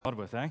God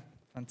with, eh?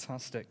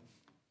 Fantastic.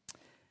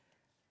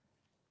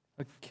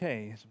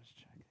 Okay, so let's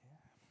check here.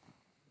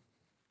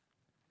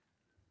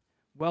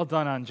 Well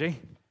done, Angie.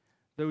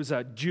 Those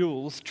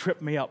duels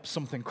tripped me up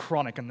something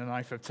chronic in the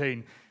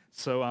 9:15.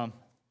 So,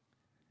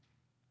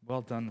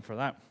 well done for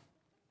that.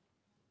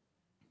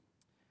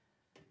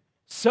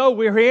 So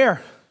we're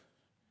here.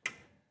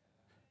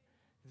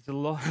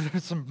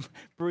 There's some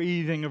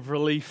breathing of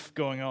relief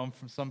going on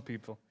from some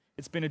people.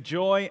 It's been a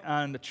joy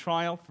and a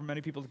trial for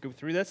many people to go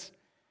through this.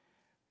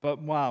 But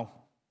wow,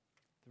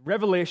 the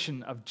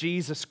revelation of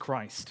Jesus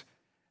Christ,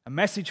 a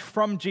message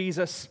from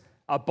Jesus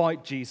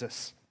about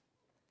Jesus,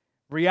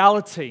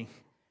 reality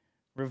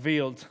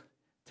revealed,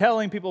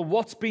 telling people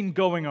what's been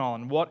going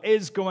on, what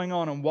is going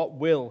on, and what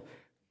will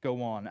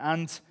go on.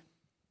 And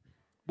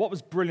what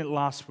was brilliant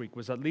last week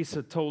was that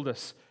Lisa told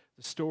us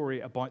the story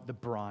about the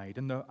bride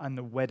and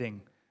the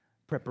wedding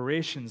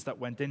preparations that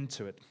went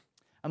into it.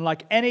 And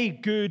like any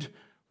good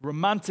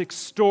romantic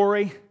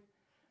story,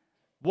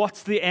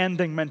 what's the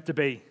ending meant to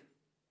be?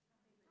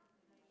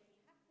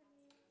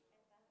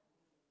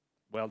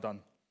 Well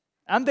done.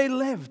 And they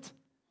lived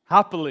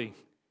happily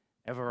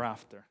ever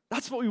after.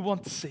 That's what we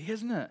want to see,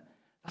 isn't it?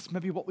 That's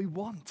maybe what we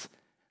want.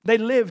 They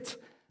lived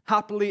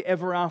happily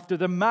ever after.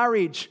 The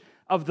marriage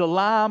of the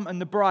Lamb and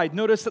the bride.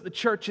 Notice that the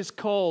church is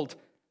called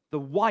the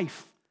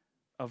wife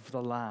of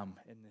the Lamb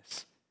in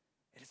this.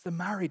 It is the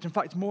marriage. In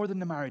fact, more than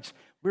the marriage.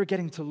 We're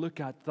getting to look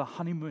at the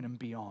honeymoon and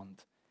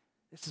beyond.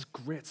 This is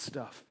great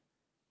stuff.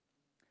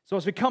 So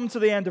as we come to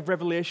the end of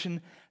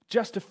Revelation,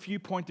 just a few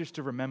pointers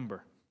to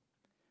remember.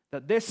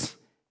 That this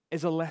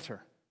is a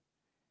letter.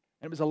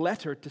 And it was a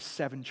letter to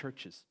 7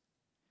 churches.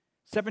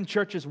 7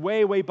 churches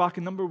way, way back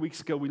a number of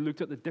weeks ago, we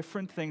looked at the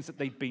different things that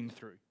they'd been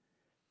through.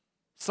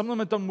 Some of them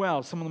had done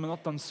well, some of them had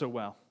not done so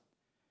well.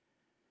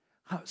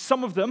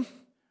 Some of them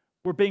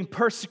were being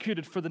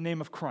persecuted for the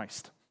name of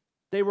Christ.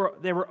 They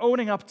were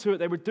owning up to it,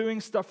 they were doing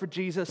stuff for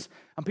Jesus,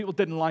 and people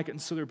didn't like it,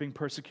 and so they were being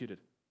persecuted.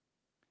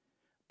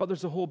 But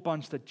there's a whole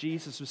bunch that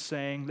Jesus was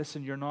saying,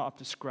 listen, you're not up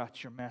to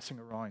scratch, you're messing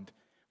around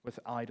with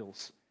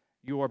idols.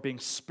 You are being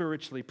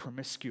spiritually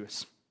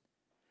promiscuous.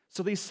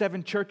 So these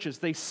 7 churches,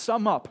 they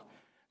sum up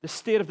the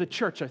state of the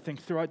church, I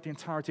think, throughout the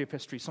entirety of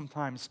history,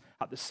 sometimes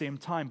at the same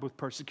time, both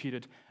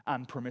persecuted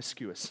and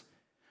promiscuous.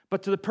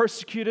 But to the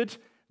persecuted,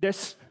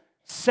 this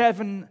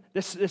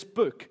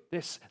book,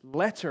 this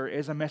letter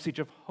is a message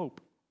of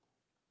hope.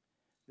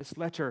 This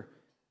letter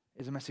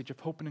is a message of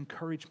hope and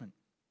encouragement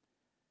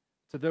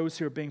to those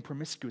who are being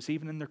promiscuous,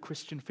 even in their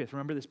Christian faith.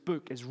 Remember, this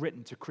book is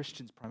written to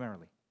Christians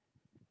primarily.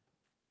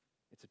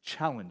 It's a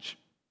challenge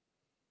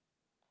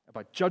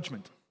about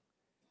judgment.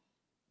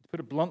 To put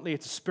it bluntly,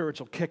 it's a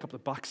spiritual kick up the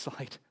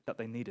backside that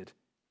they needed.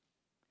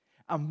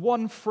 And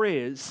one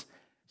phrase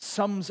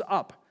sums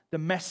up the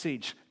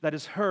message that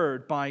is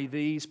heard by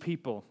these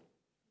people.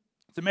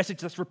 It's a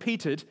message that's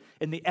repeated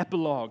in the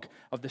epilogue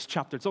of this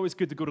chapter. It's always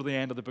good to go to the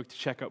end of the book to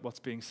check out what's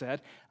being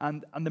said.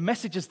 And the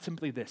message is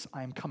simply this: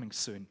 I am coming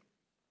soon.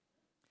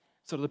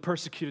 So to the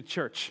persecuted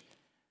church,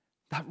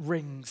 that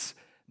rings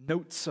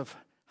notes of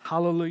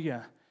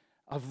hallelujah,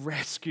 of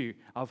rescue,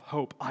 of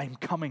hope. I am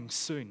coming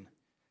soon.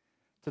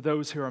 To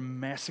those who are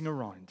messing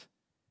around,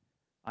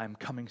 I am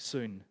coming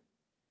soon.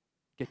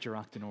 Get your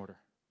act in order.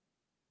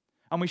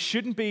 And we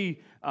shouldn't be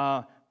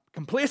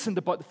complacent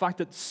about the fact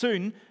that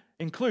soon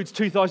includes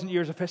 2,000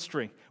 years of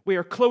history. We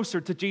are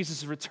closer to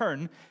Jesus'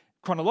 return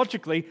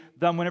chronologically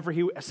than whenever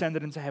he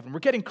ascended into heaven. We're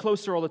getting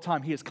closer all the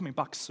time. He is coming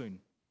back soon.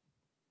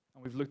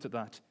 And we've looked at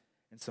that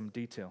in some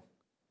detail.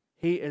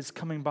 He is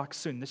coming back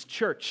soon. This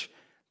church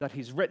that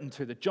he's written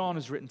to, that John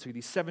has written to,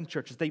 these 7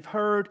 churches, they've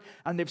heard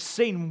and they've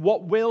seen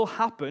what will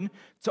happen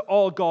to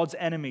all God's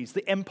enemies,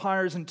 the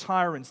empires and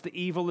tyrants, the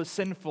evil, the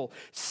sinful,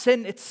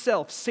 sin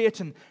itself,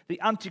 Satan,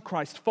 the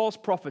Antichrist, false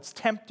prophets,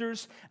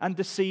 tempters and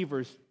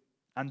deceivers,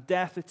 and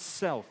death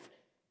itself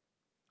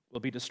will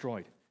be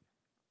destroyed.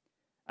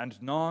 And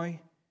now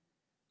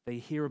they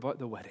hear about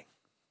the wedding.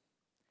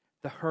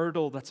 The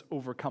hurdle that's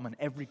overcome in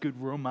every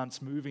good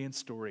romance movie and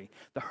story.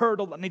 The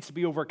hurdle that needs to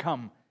be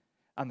overcome.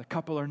 And the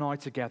couple are now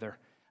together.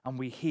 And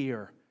we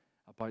hear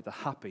about the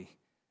happy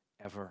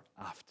ever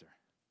after.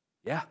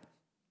 Yeah.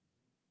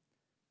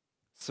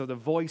 So the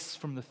voice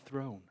from the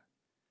throne,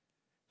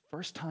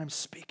 first time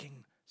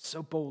speaking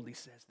so boldly,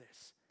 says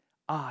this: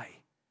 I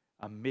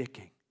am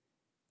making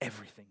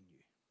everything new.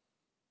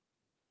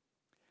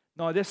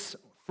 Now this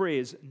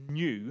phrase,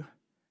 new,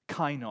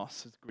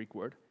 kainos is the Greek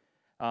word,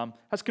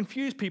 has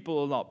confused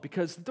people a lot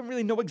because they don't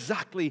really know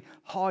exactly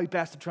how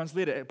best to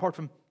translate it apart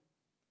from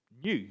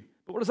new.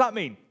 But what does that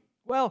mean?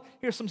 Well,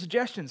 here's some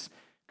suggestions.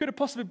 Could it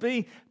possibly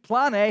be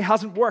plan A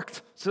hasn't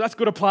worked, so let's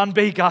go to plan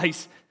B,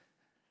 guys?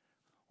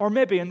 Or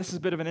maybe, and this is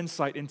a bit of an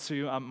insight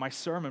into my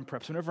sermon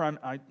preps, whenever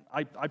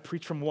I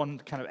preach from one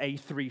kind of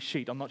A3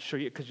 sheet, I'm not sure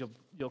yet because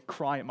you'll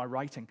cry at my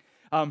writing.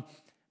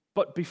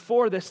 But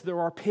before this, there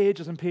are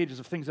pages and pages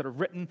of things that are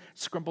written,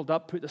 scribbled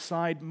up, put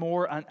aside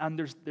more, and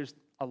there's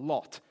a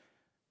lot.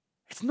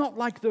 It's not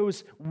like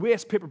those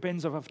waste paper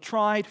bins of I've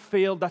tried,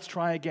 failed, let's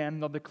try again,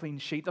 another clean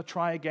sheet, I'll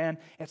try again.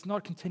 It's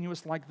not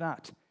continuous like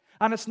that.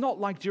 And it's not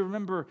like, do you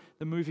remember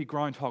the movie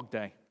Groundhog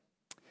Day?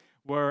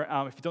 Where,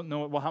 if you don't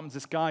know what happens,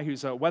 this guy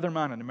who's a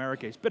weatherman in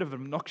America, he's a bit of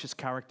an obnoxious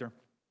character.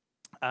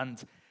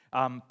 And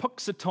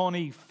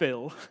Puxatawny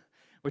Phil,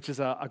 which is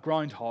a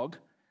groundhog,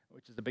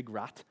 which is a big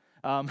rat,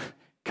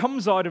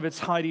 comes out of its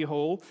hidey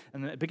hole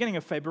in the beginning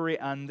of February,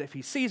 and if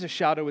he sees a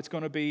shadow, it's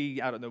going to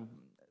be, I don't know,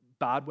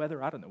 bad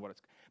weather. I don't know what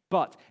it's.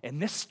 But in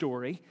this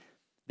story,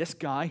 this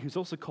guy, who's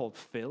also called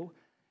Phil,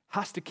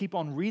 has to keep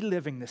on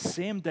reliving the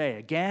same day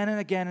again and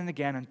again and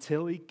again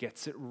until he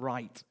gets it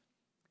right.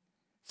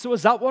 So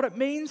is that what it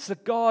means?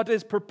 That God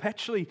is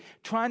perpetually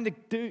trying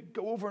to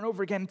go over and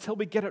over again until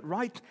we get it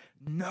right?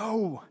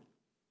 No.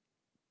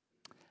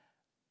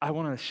 I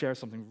want to share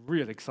something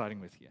really exciting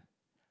with you.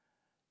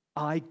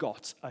 I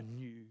got a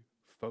new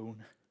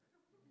phone.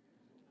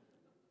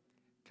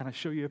 Can I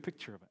show you a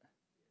picture of it?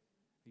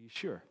 Are you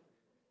sure?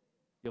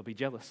 You'll be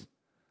jealous.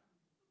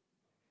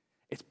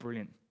 It's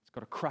brilliant. It's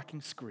got a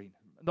cracking screen.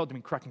 Not I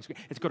mean cracking screen.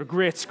 It's got a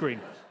great screen.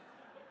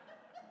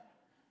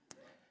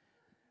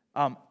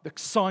 The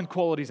sound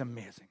quality is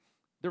amazing.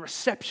 The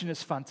reception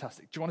is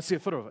fantastic. Do you want to see a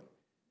photo of it?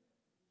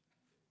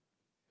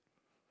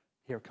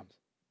 Here it comes.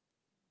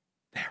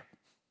 There.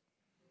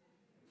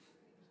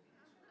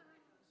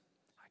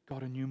 I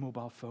got a new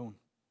mobile phone.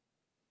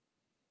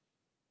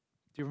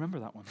 Do you remember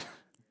that one?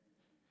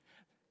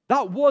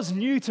 That was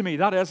new to me.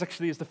 That is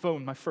the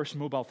phone, my first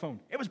mobile phone.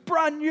 It was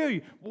brand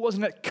new.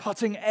 Wasn't it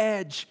cutting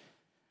edge?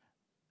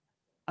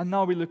 And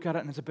now we look at it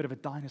and it's a bit of a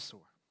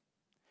dinosaur.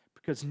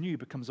 Because new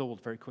becomes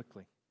old very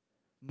quickly.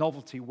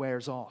 Novelty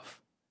wears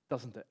off,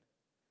 doesn't it?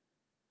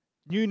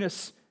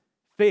 Newness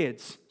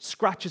fades,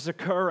 scratches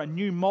occur, and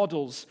new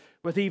models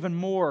with even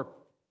more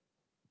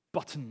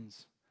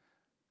buttons,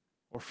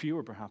 or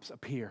fewer perhaps,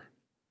 appear.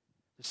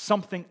 There's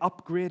something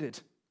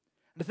upgraded.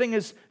 The thing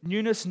is,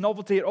 newness,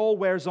 novelty, it all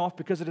wears off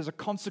because it is a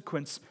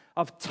consequence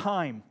of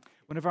time.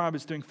 Whenever I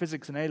was doing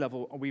physics in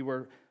A-level, we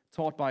were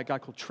taught by a guy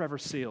called Trevor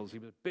Sales. He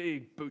was a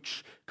big,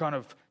 butch, kind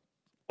of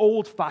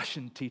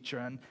old-fashioned teacher.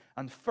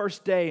 And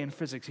first day in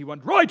physics, he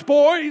went, "Right,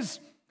 boys,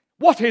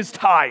 what is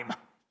time?"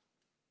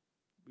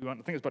 We went,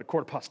 "I think it's about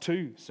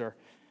 2:15, sir."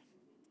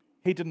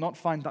 He did not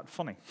find that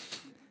funny.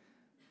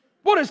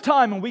 What is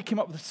time? And we came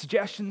up with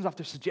suggestions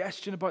after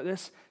suggestion about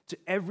this. To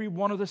every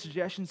one of the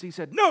suggestions, he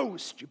said, "No,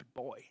 stupid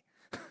boy."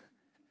 It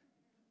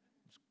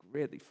was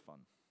really fun.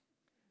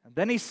 And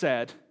then he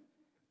said,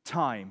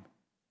 time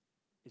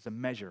is a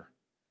measure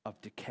of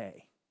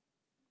decay.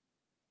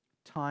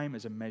 Time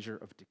is a measure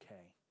of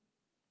decay.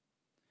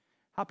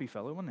 Happy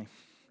fellow, wasn't he?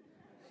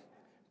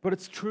 But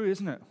it's true,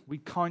 isn't it? We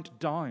count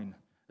down.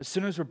 As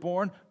soon as we're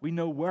born, we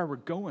know where we're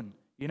going.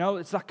 You know,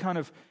 it's that kind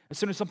of, as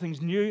soon as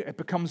something's new, it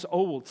becomes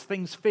old.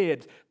 Things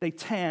fade. They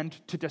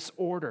tend to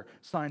disorder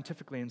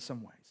scientifically in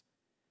some ways.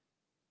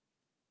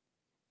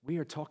 We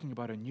are talking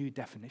about a new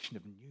definition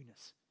of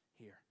newness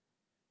here,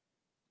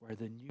 where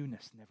the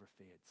newness never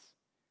fades,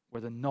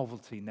 where the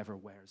novelty never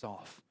wears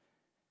off.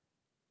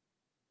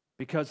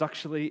 Because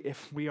actually,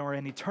 if we are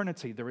in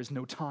eternity, there is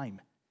no time.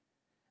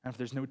 And if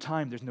there's no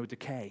time, there's no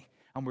decay.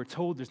 And we're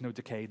told there's no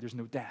decay, there's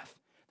no death.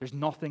 There's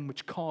nothing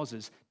which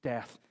causes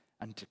death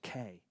and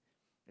decay.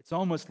 It's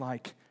almost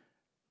like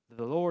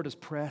the Lord has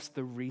pressed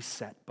the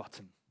reset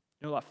button.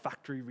 You know that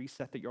factory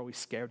reset that you're always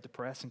scared to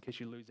press in case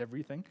you lose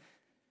everything?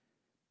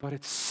 But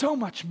it's so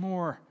much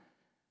more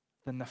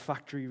than the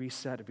factory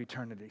reset of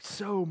eternity.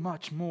 So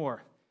much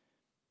more.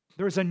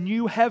 There is a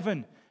new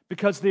heaven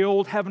because the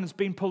old heaven has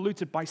been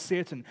polluted by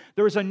Satan.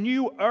 There is a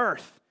new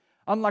earth.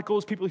 Unlike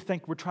those people who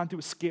think we're trying to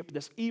escape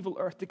this evil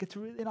earth to get to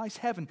a really nice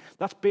heaven.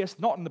 That's based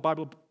not in the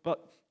Bible,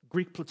 but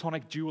Greek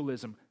Platonic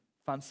dualism.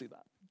 Fancy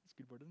that. That's a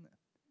good word, isn't it?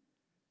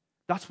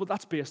 That's what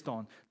that's based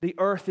on. The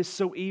earth is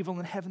so evil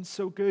and heaven's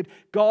so good.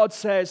 God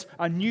says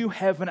a new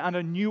heaven and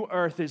a new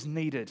earth is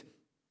needed.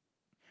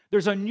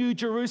 There's a new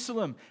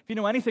Jerusalem. If you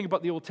know anything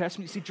about the Old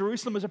Testament, you see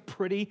Jerusalem is a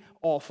pretty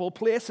awful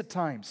place at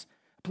times.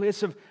 A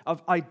place of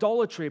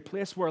idolatry, a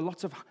place where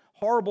lots of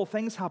horrible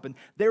things happen.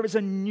 There is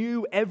a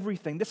new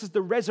everything. This is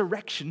the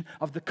resurrection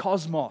of the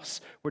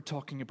cosmos we're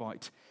talking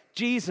about.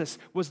 Jesus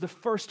was the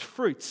first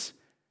fruits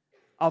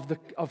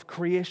of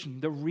creation,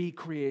 the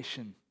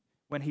recreation,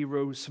 when he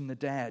rose from the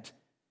dead.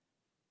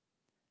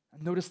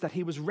 And notice that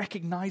he was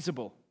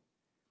recognizable,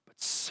 but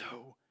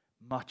so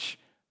much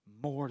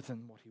more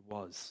than what he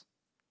was.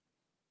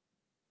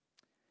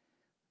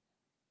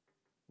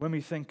 When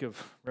we think of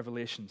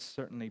Revelation,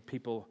 certainly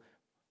people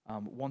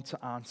want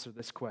to answer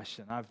this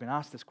question. I've been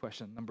asked this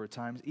question a number of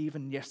times,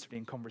 even yesterday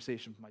in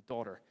conversation with my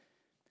daughter.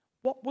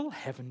 What will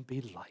heaven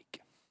be like?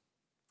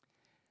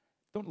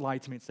 Don't lie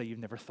to me and say you've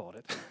never thought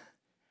it.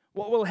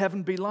 What will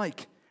heaven be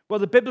like? Well,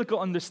 the biblical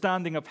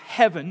understanding of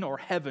heaven or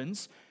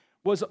heavens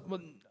was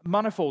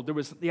manifold. There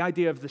was the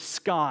idea of the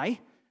sky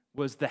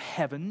was the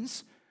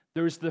heavens.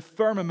 There's the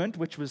firmament,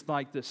 which was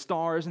like the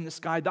stars in the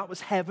sky. That was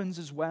heavens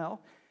as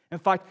well. In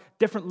fact,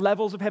 different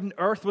levels of heaven.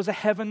 Earth was a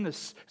heaven, the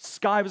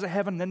sky was a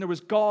heaven, and then there was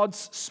God's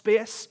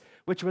space,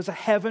 which was a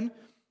heaven,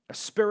 a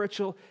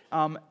spiritual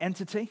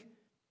entity.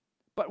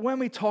 But when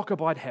we talk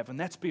about heaven,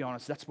 let's be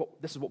honest,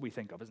 this is what we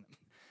think of, isn't it?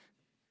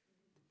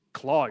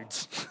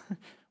 clouds.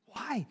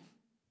 Why?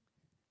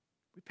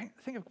 We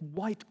think of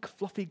white,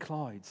 fluffy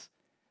clouds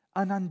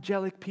and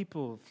angelic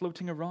people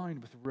floating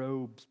around with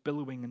robes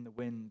billowing in the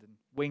wind and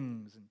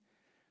wings and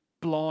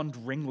blonde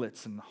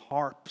ringlets and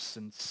harps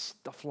and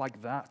stuff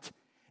like that.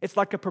 It's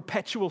like a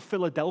perpetual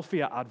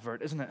Philadelphia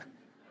advert, isn't it?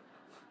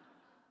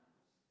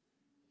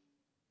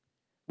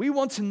 We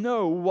want to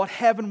know what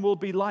heaven will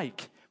be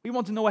like. We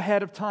want to know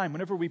ahead of time.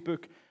 Whenever we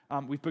book,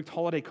 we've booked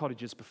holiday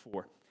cottages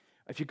before.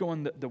 If you go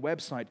on the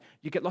website,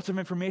 you get lots of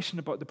information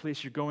about the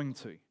place you're going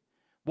to,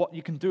 what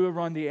you can do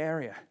around the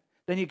area.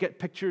 Then you get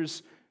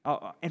pictures,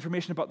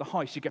 information about the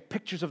house. You get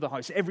pictures of the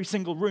house, every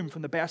single room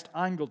from the best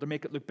angle to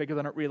make it look bigger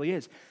than it really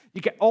is. You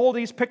get all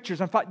these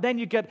pictures. In fact, then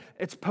you get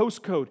its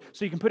postcode,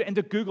 so you can put it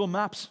into Google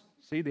Maps.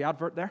 See the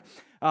advert there?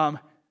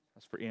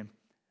 That's for Ian.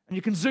 And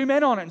you can zoom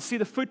in on it and see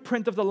the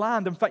footprint of the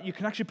land. In fact, you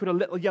can actually put a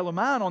little yellow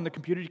man on the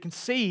computer. You can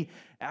see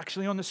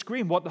actually on the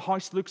screen what the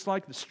house looks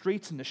like, the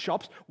streets and the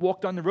shops.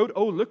 Walk down the road.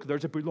 Oh, look,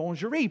 there's a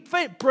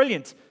boulangerie.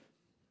 Brilliant.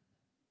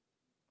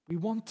 We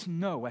want to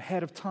know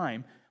ahead of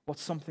time what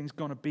something's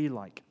going to be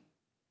like.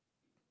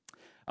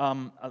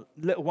 A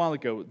little while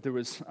ago, there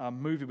was a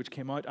movie which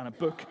came out and a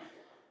book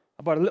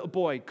about a little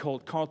boy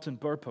called Carlton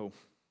Burpo.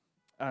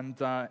 And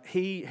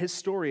his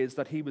story is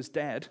that he was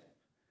dead.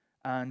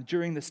 And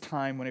during this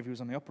time, whenever he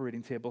was on the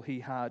operating table, he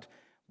had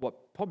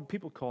what probably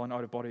people call an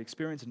out-of-body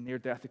experience, a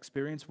near-death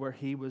experience, where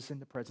he was in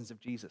the presence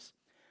of Jesus.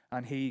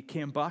 And he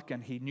came back,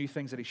 and he knew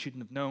things that he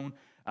shouldn't have known,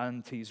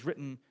 and he's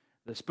written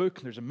this book.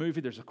 There's a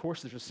movie, there's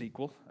a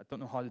sequel. I don't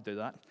know how to do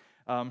that.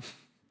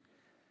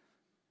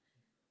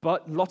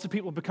 But lots of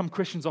people become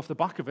Christians off the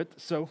back of it,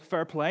 so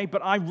fair play.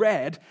 But I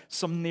read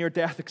some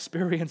near-death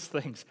experience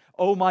things.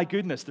 Oh my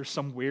goodness, there's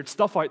some weird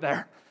stuff out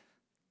there.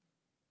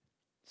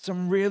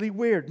 Some really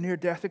weird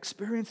near-death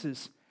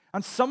experiences.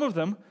 And some of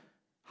them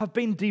have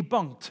been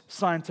debunked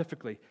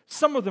scientifically.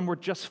 Some of them were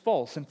just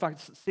false. In fact,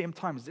 at the same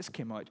time as this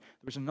came out,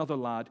 there was another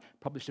lad,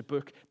 published a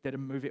book, did a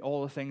movie,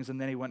 all the things, and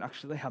then he went,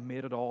 actually, I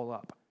made it all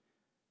up.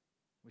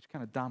 Which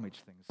kind of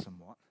damaged things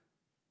somewhat.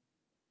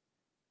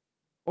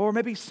 Or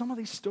maybe some of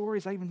these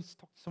stories, I even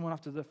talked to someone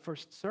after the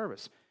first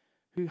service,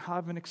 who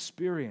have an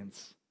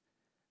experience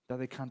that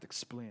they can't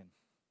explain.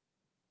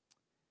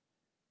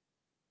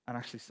 And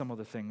actually, some of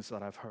the things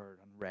that I've heard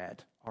and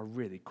read are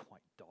really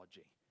quite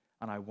dodgy.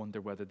 And I wonder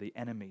whether the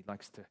enemy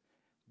likes to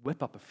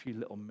whip up a few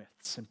little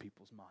myths in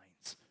people's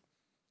minds.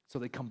 So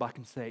they come back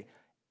and say,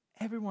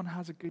 everyone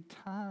has a good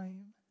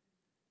time.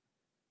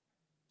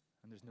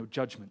 And there's no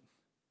judgment.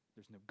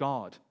 There's no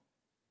God.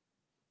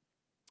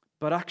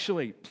 But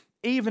actually,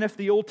 even if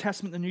the Old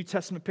Testament and the New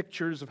Testament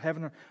pictures of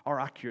heaven are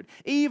accurate,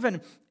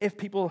 even if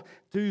people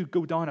do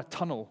go down a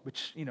tunnel,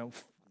 which,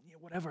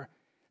 whatever,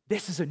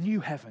 this is a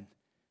new heaven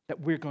that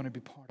we're going to be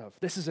part of.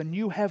 This is a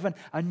new heaven,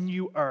 a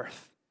new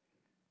earth.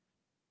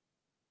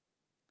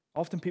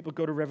 Often people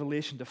go to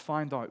Revelation to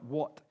find out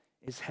what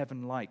is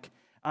heaven like.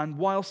 And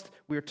whilst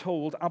we're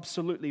told,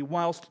 absolutely,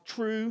 whilst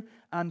true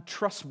and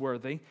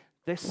trustworthy,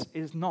 this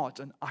is not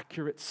an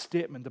accurate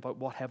statement about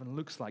what heaven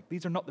looks like.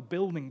 These are not the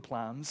building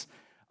plans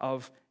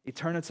of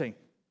eternity.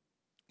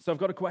 So I've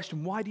got a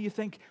question. Why do you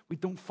think we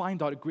don't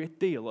find out a great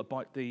deal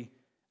about the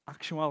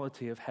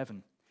actuality of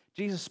heaven?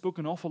 Jesus spoke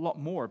an awful lot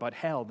more about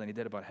hell than he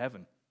did about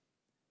heaven.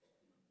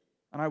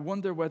 And I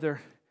wonder whether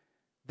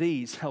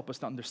these help us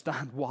to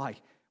understand why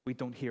we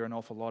don't hear an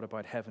awful lot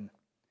about heaven.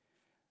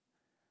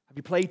 Have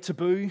you played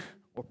Taboo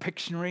or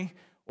Pictionary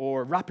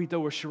or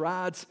Rapido or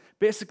Charades?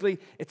 Basically,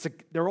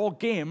 they're all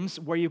games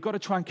where you've got to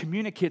try and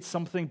communicate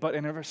something, but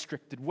in a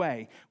restricted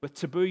way. With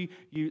Taboo,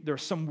 there are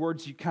some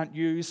words you can't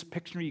use.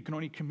 Pictionary, you can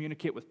only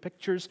communicate with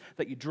pictures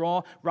that you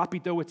draw.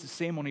 Rapido, it's the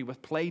same, only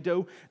with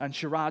Play-Doh. And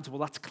Charades, well,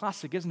 that's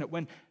classic, isn't it?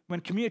 When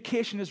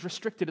communication is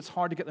restricted, it's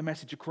hard to get the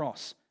message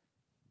across.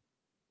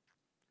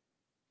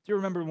 Do you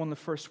remember one of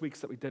the first weeks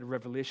that we did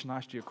Revelation? I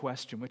asked you a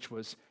question, which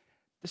was,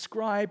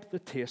 describe the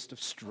taste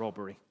of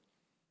strawberry.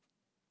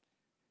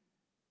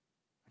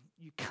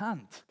 You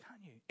can't, can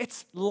you?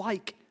 It's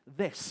like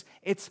this.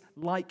 It's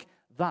like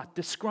that.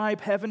 Describe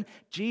heaven.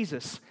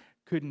 Jesus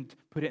couldn't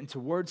put it into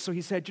words, so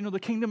he said, the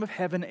kingdom of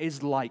heaven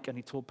is like, and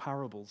he told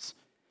parables,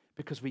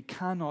 because we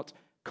cannot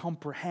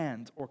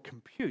comprehend or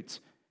compute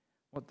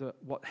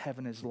what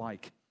heaven is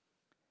like.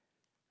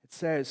 It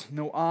says,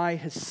 no eye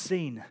has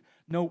seen,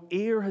 no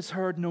ear has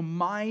heard, no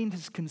mind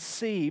has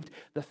conceived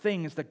the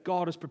things that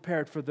God has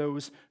prepared for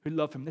those who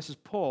love him. This is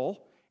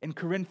Paul in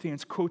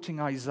Corinthians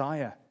quoting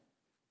Isaiah.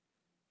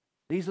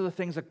 These are the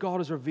things that God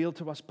has revealed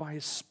to us by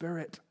his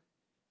Spirit.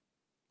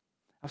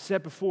 I've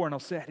said before, and I'll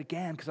say it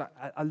again, because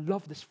I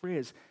love this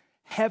phrase.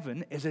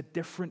 Heaven is a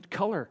different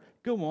color.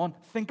 Go on,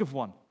 think of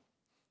one.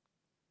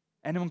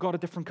 Anyone got a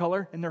different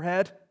color in their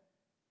head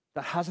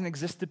that hasn't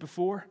existed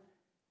before?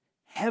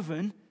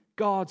 Heaven,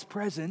 God's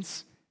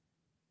presence,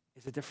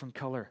 is a different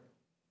color.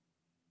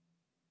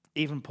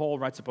 Even Paul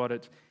writes about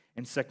it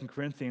in 2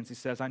 Corinthians. He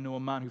says, I know a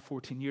man who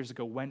 14 years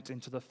ago went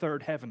into the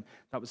third heaven.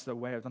 That was the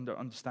way of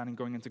understanding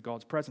going into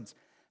God's presence.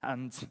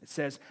 And it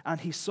says, and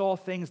he saw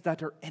things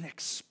that are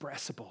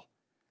inexpressible.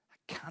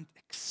 I can't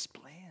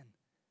explain.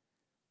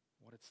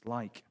 it's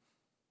like.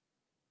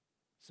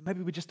 So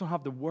maybe we just don't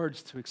have the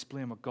words to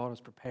explain what God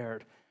has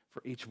prepared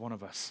for each one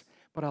of us.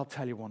 But I'll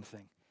tell you one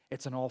thing.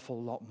 It's an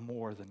awful lot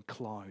more than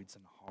clouds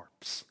and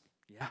harps.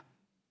 Yeah?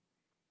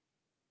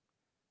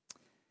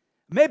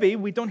 Maybe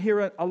we don't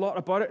hear a lot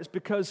about it. It's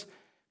because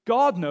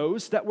God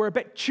knows that we're a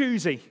bit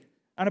choosy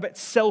and a bit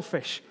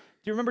selfish.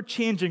 Do you remember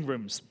Changing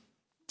Rooms?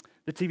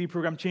 The TV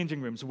program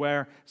Changing Rooms,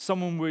 where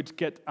someone would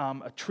get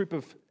a troupe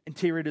of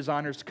interior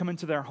designers to come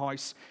into their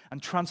house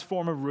and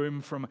transform a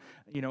room from,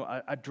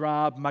 a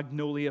drab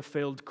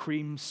magnolia-filled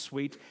cream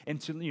suite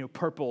into,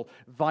 purple,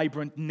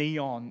 vibrant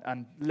neon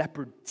and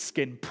leopard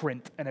skin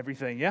print and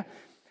everything, yeah?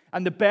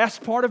 And the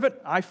best part of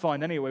it, I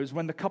found anyway, was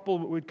when the couple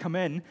would come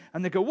in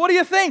and they go, "What do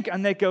you think?"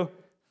 And they go,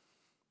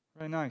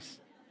 "Very nice."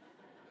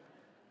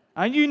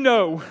 And you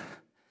know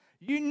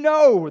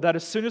that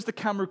as soon as the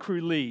camera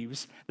crew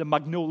leaves, the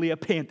magnolia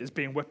paint is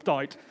being whipped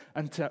out.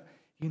 And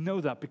you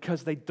know that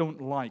because they don't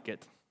like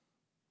it.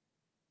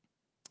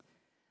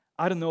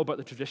 I don't know about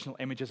the traditional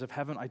images of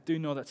heaven. I do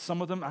know that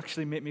some of them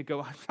actually make me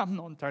go, I'm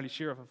not entirely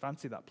sure if I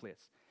fancy that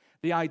place.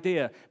 The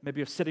idea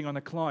maybe of sitting on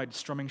a cloud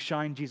strumming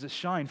 "Shine, Jesus,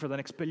 Shine" for the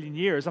next billion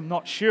years, I'm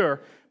not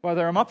sure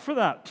whether I'm up for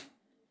that.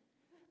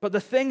 But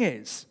the thing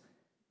is,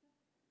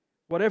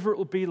 whatever it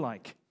will be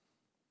like,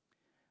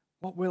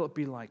 what will it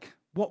be like?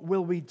 What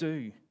will we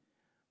do?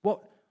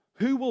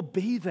 Who will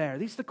be there?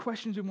 These are the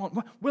questions we want.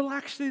 We'll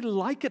actually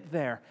like it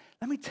there.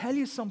 Let me tell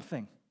you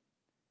something.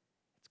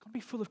 It's going to be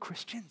full of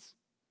Christians.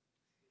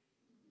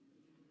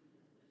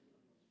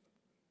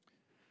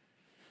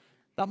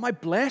 That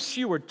might bless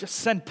you or just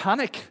send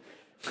panic.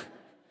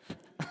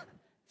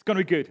 It's going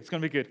to be good. It's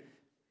going to be good.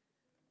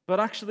 But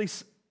actually,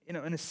 in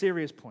a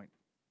serious point,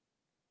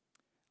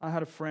 I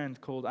had a friend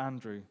called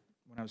Andrew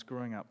when I was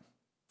growing up.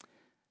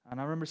 And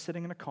I remember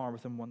sitting in a car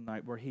with him one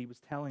night where he was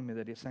telling me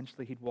that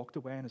essentially he'd walked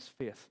away in his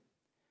faith.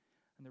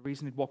 And the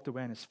reason he'd walked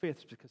away in his faith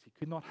is because he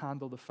could not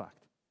handle the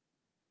fact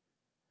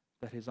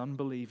that his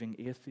unbelieving,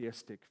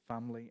 atheistic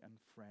family and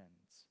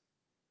friends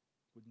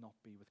would not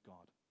be with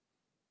God.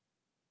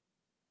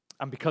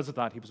 And because of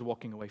that, he was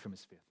walking away from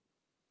his faith.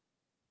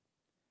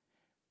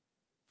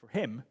 For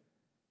him,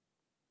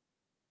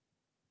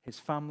 his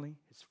family,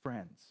 his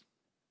friends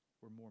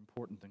were more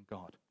important than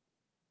God.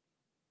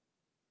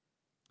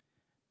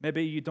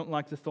 Maybe you don't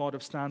like the thought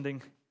of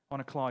standing on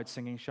a cloud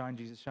singing "Shine,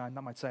 Jesus, Shine."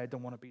 That might say, I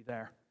don't want to be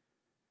there.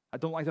 I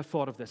don't like the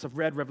thought of this. I've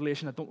read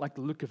Revelation. I don't like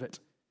the look of it.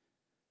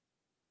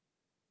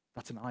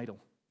 That's an idol.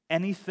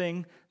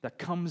 Anything that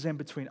comes in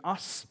between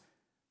us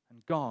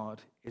and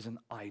God is an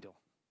idol.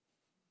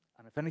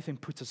 And if anything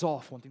puts us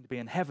off wanting to be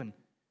in heaven,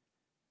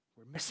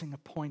 we're missing a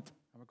point.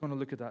 And we're going to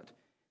look at that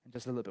in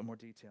just a little bit more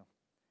detail.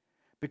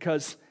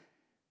 Because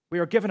we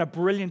are given a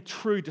brilliant,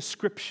 true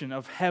description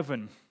of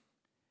heaven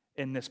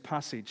in this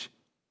passage.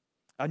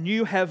 A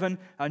new heaven,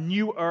 a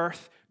new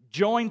earth,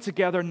 joined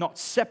together, not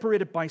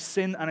separated by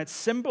sin, and it's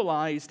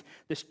symbolized,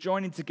 this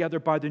joining together,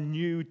 by the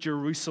new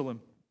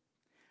Jerusalem.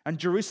 And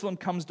Jerusalem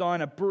comes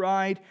down, a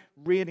bride,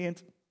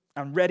 radiant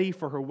and ready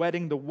for her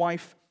wedding, the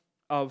wife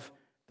of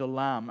the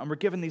Lamb. And we're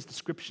given these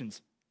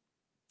descriptions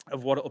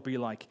of what it'll be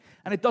like.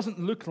 And it doesn't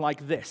look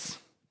like this.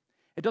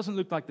 It doesn't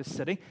look like this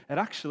city. It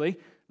actually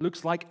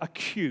looks like a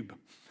cube.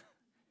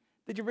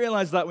 Did you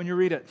realize that when you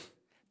read it?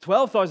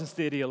 12,000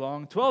 stadia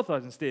long,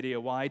 12,000 stadia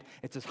wide.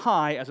 It's as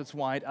high as it's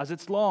wide as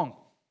it's long.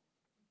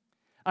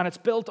 And it's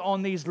built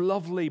on these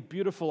lovely,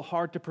 beautiful,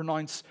 hard to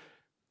pronounce,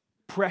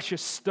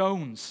 precious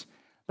stones.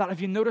 That, have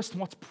you noticed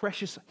what's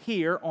precious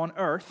here on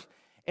earth,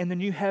 in the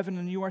new heaven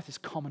and new earth, is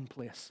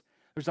commonplace.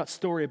 There's that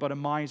story about a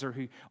miser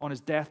who, on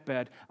his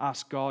deathbed,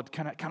 asked God,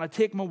 can I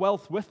take my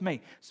wealth with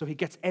me? So he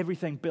gets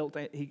everything built.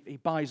 He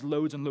buys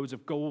loads and loads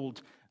of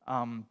gold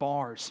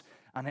bars.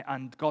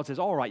 And God says,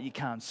 all right, you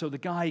can. So the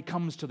guy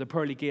comes to the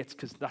pearly gates,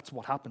 because that's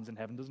what happens in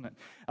heaven, doesn't it?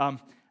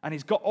 And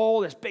he's got all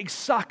this big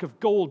sack of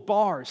gold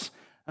bars.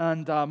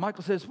 And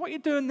Michael says, what are you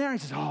doing there? He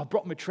says, I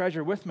brought my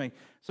treasure with me.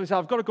 So he says,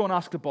 I've got to go and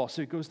ask the boss.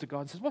 So he goes to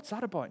God and says, what's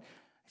that about?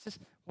 He says,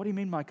 what do you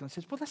mean, Michael? And he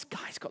says, well, this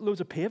guy's got loads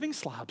of paving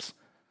slabs.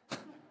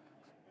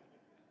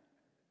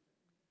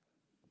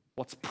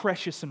 What's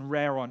precious and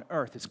rare on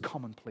earth is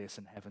commonplace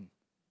in heaven.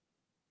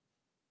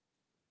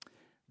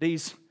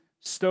 These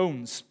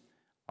stones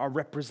are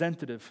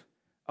representative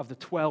of the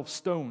 12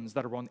 stones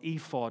that are on the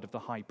ephod of the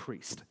high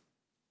priest.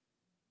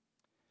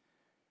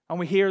 And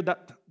we hear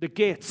that the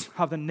gates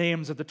have the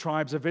names of the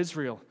tribes of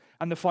Israel,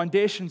 and the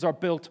foundations are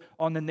built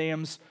on the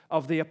names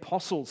of the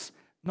apostles.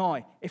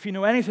 Now, if you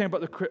know anything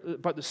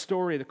about the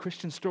story, the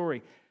Christian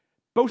story,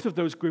 both of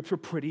those groups were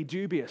pretty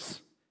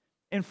dubious.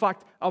 In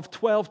fact, of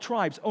 12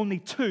 tribes, only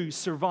 2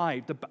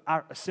 survived, the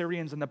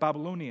Assyrians and the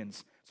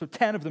Babylonians. So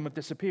 10 of them have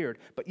disappeared,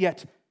 but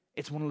yet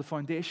it's one of the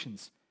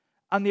foundations.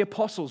 And the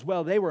apostles,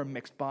 well, they were a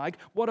mixed bag.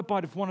 What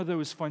about if one of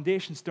those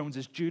foundation stones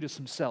is Judas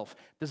himself?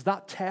 Does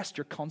that test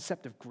your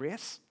concept of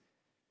grace?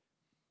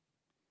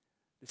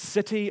 The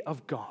city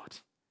of God,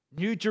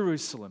 New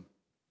Jerusalem,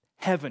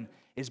 heaven,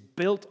 is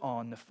built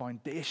on the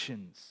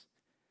foundations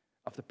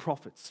of the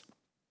prophets,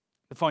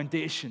 the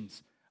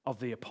foundations of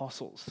the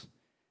apostles.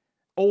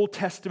 Old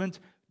Testament,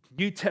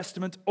 New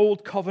Testament,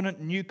 Old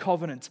Covenant, New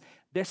Covenant.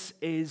 This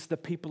is the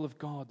people of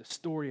God, the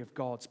story of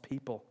God's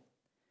people.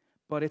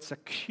 But it's a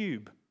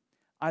cube.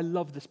 I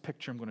love this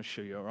picture I'm going to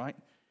show you, all right?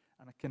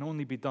 And it can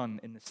only be done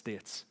in the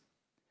States.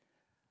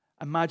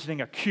 Imagining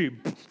a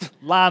cube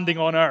landing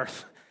on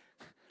Earth,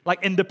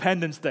 like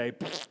Independence Day.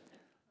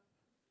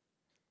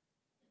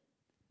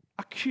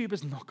 A cube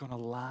is not going to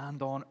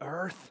land on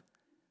Earth.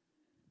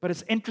 But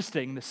it's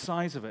interesting, the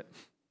size of it.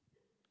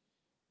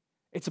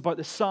 It's about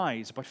the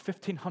size, about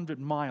 1,500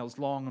 miles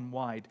long and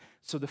wide.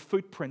 So the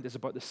footprint is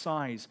about the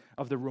size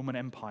of the Roman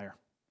Empire,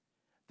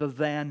 the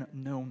then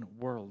known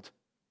world.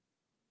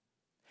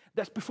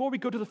 That's before we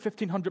go to the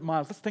 1,500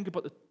 miles, let's think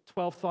about the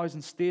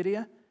 12,000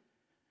 stadia.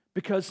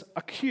 Because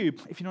a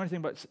cube, if you know anything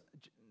about it,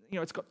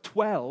 it's got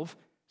 12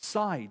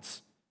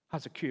 sides,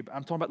 has a cube.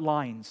 I'm talking about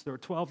lines. There are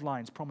 12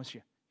 lines, promise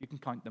you. You can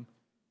count them.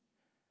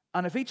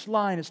 And if each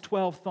line is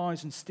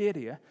 12,000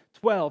 stadia,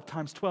 12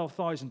 times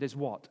 12,000 is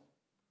what?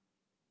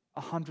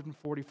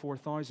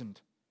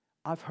 144,000.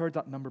 I've heard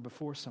that number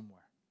before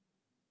somewhere.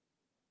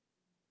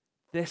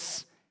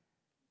 This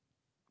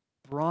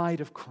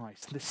bride of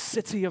Christ, the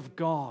city of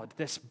God,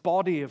 this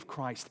body of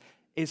Christ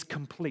is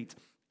complete.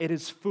 It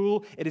is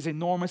full, it is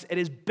enormous, it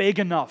is big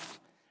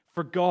enough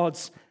for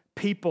God's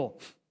people.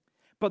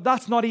 But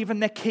that's not even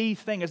the key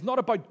thing. It's not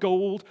about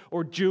gold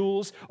or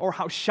jewels or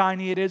how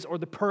shiny it is or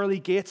the pearly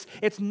gates.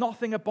 It's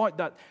nothing about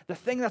that. The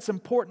thing that's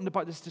important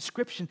about this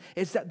description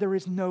is that there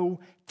is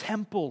no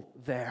temple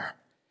there.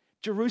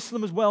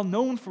 Jerusalem is well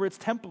known for its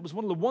temple. It was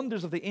one of the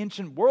wonders of the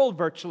ancient world,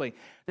 virtually.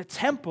 The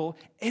temple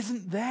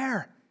isn't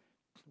there.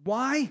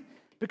 Why?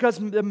 Because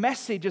the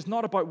message is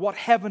not about what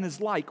heaven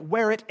is like,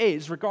 where it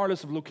is,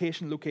 regardless of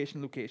location,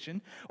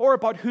 or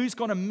about who's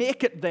going to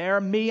make it there,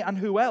 me and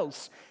who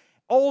else.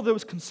 All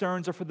those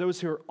concerns are for those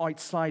who are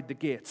outside the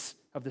gates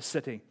of the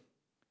city.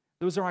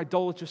 Those are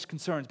idolatrous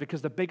concerns,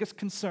 because the biggest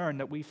concern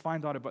that we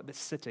find out about this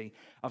city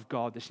of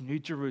God, this new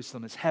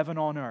Jerusalem, this heaven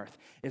on earth,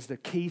 is the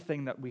key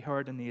thing that we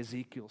heard in the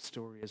Ezekiel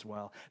story as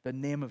well. The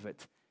name of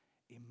it,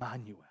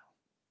 Emmanuel.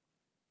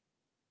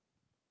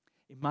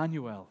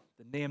 Emmanuel,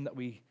 the name that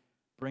we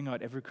bring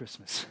out every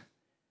Christmas.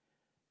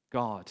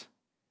 God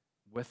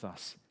with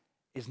us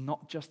is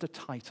not just a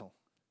title,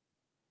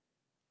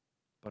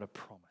 but a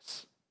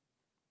promise.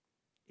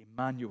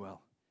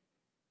 Emmanuel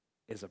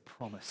is a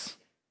promise.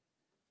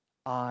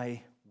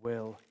 I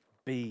will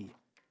be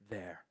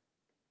there.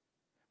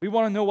 We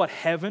want to know what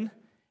heaven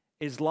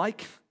is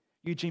like.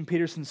 Eugene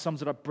Peterson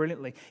sums it up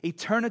brilliantly.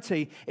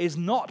 Eternity is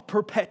not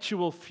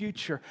perpetual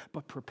future,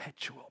 but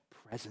perpetual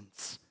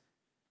presence.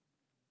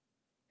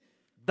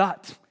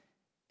 That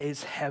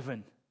is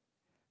heaven.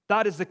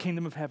 That is the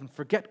kingdom of heaven.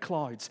 Forget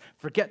clouds,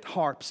 forget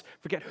harps,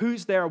 forget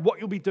who's there, what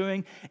you'll be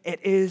doing.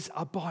 It is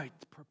about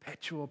the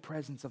perpetual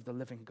presence of the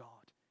living God.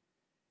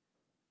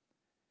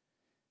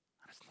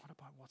 And it's not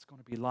about what's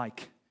going to be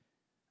like.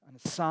 And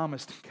the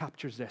psalmist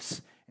captures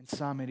this in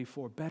Psalm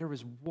 84. Better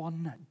is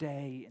one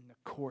day in the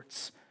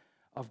courts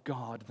of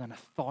God than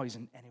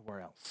 1,000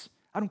 anywhere else.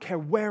 I don't care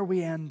where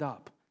we end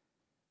up.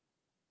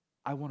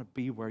 I want to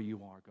be where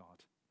you are, God.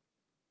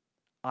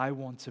 I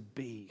want to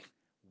be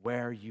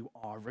where you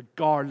are,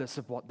 regardless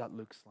of what that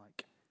looks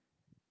like.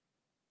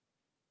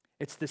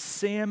 It's the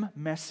same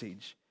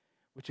message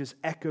which is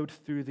echoed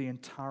through the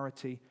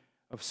entirety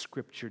of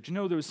Scripture. Do you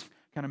know those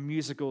kind of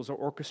musicals or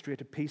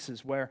orchestrated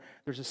pieces where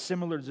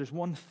there's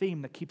one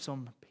theme that keeps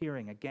on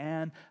appearing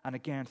again and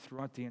again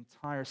throughout the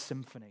entire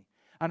symphony?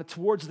 And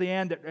towards the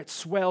end, it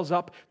swells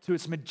up to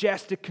its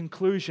majestic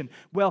conclusion.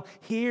 Well,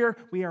 here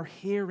we are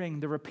hearing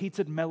the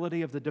repeated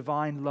melody of the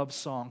divine love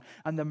song.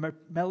 And the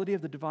melody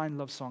of the divine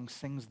love song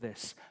sings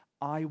this: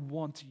 I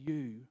want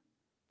you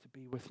to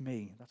be with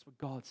me. That's what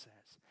God says.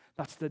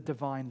 That's the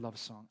divine love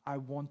song. I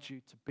want you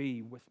to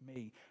be with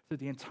me. Through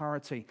the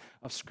entirety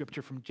of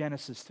Scripture, from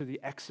Genesis through the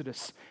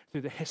Exodus,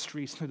 through the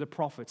histories, through the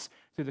prophets,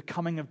 through the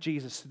coming of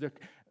Jesus, through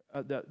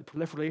the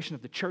proliferation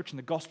of the church and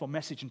the gospel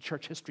message in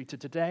church history to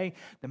today,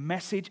 the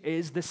message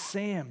is the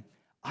same.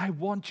 I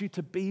want you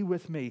to be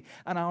with me.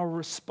 And our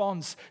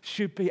response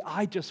should be,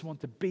 I just want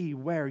to be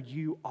where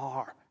you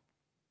are.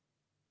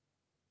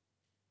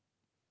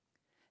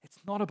 It's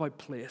not about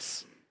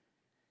place.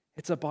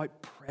 It's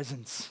about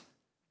presence.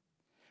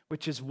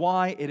 Which is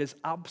why it is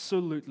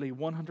absolutely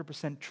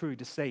 100% true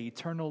to say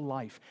eternal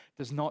life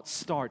does not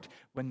start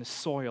when the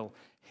soil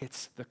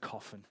hits the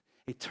coffin.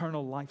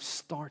 Eternal life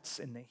starts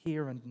in the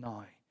here and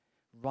now,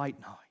 right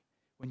now,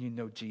 when you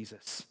know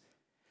Jesus.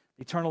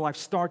 Eternal life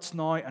starts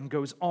now and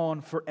goes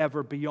on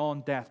forever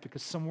beyond death,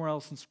 because somewhere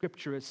else in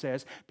Scripture it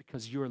says,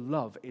 because your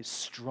love is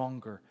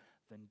stronger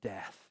than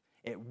death.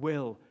 It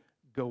will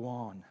go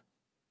on.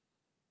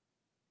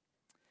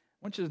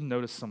 I want you to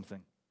notice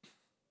something.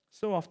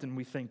 So often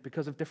we think,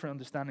 because of different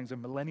understandings of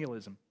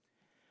millennialism,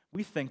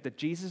 we think that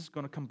Jesus is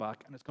going to come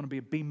back and it's going to be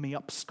a beam me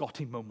up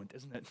Scotty moment,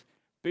 isn't it?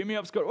 Beam me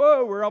up, Scott.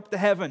 Whoa, we're up to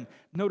heaven.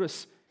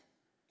 Notice,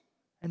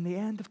 in the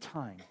end of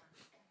time,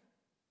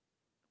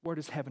 where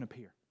does heaven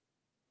appear?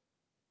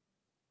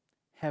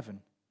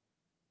 Heaven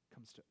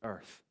comes to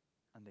earth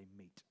and they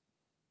meet.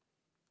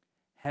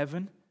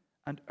 Heaven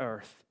and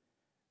earth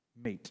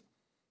meet.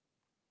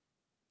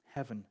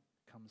 Heaven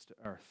comes to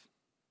earth.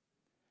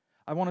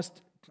 I want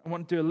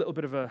to do a little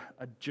bit of a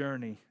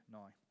journey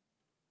now.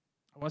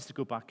 I want us to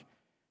go back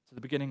to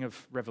the beginning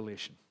of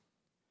Revelation.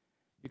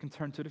 You can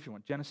turn to it if you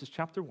want. Genesis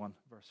chapter 1,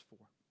 verse 4.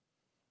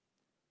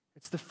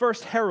 It's the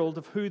first herald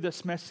of who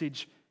this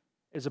message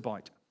is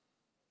about.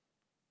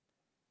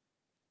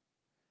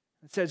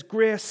 It says,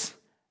 grace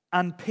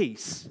and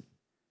peace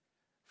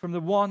from the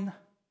one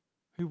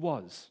who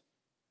was,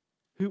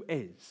 who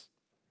is,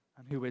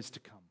 and who is to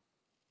come.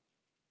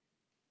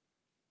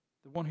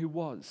 The one who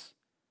was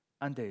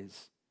and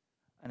is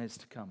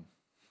to come.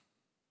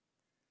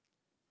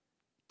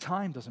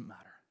 Time doesn't matter.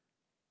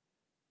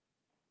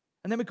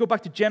 And then we go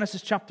back to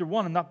Genesis chapter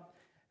 1 and that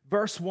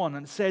verse 1,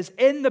 and it says,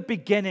 in the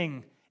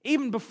beginning,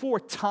 even before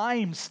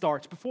time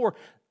starts, before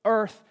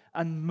earth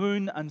and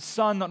moon and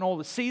sun and all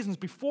the seasons,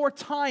 before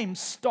time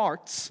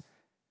starts,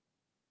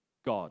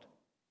 God.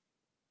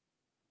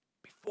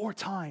 Before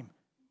time,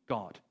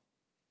 God.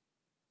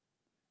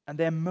 And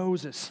then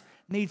Moses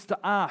needs to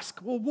ask,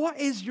 well, what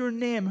is your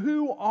name?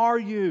 Who are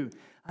you?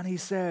 And he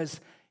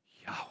says,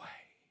 Yahweh,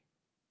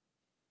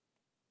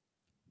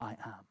 I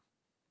am.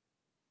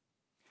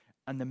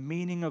 And the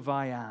meaning of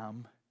I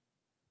am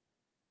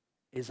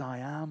is I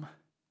am,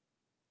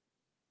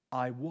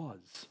 I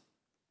was,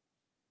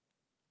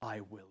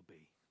 I will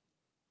be.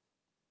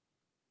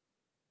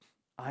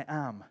 I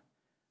am,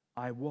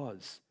 I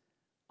was,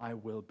 I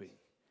will be.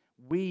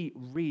 We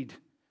read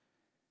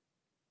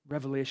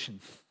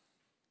Revelation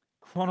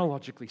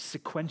chronologically,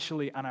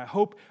 sequentially, and I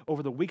hope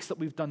over the weeks that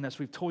we've done this,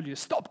 we've told you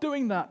to stop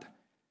doing that,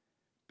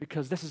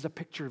 because this is a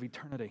picture of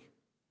eternity.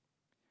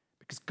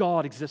 Because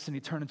God exists in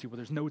eternity where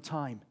there's no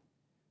time.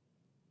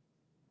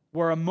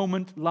 Where a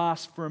moment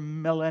lasts for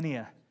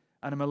millennia,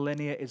 and a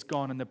millennia is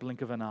gone in the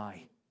blink of an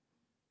eye.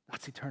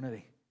 That's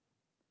eternity.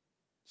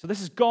 So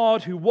this is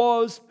God who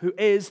was, who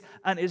is,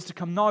 and is to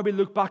come. Now we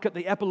look back at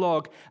the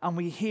epilogue, and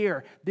we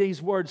hear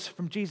these words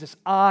from Jesus,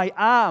 I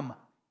am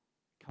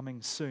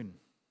coming soon.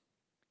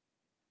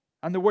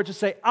 And the words just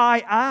say,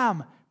 I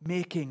am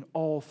making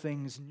all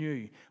things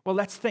new. Well,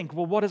 let's think.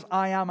 Well, what does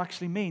I am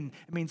actually mean?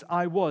 It means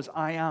I was,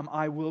 I am,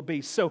 I will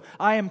be. So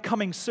I am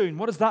coming soon.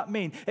 What does that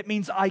mean? It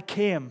means I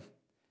came.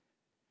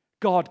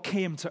 God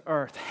came to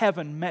earth.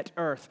 Heaven met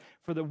earth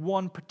for the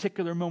one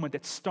particular moment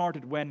that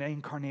started when the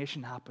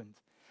incarnation happened.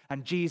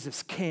 And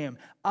Jesus came.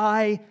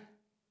 I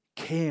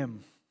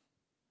came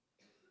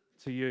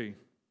to you.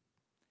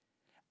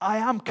 I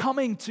am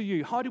coming to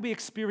you. How do we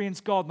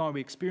experience God now?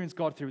 We experience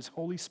God through His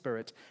Holy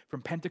Spirit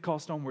from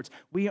Pentecost onwards.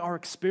 We are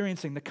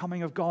experiencing the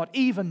coming of God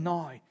even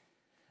now.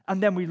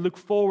 And then we look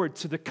forward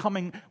to the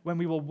coming when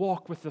we will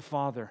walk with the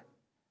Father.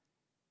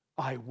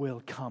 I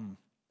will come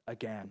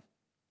again.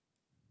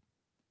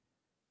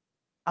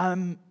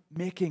 I'm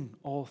making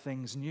all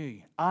things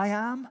new. I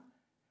am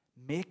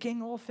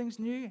making all things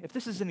new. If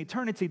this is in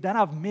eternity, then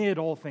I've made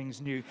all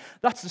things new.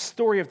 That's the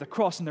story of the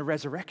cross and the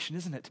resurrection,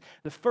 isn't it?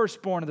 The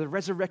firstborn of the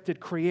resurrected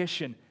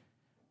creation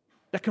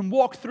that can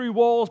walk through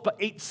walls but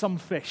eat some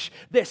fish.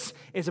 This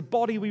is a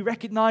body we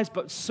recognize,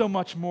 but so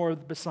much more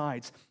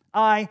besides.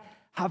 I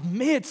have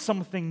made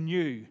something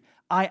new.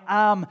 I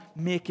am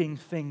making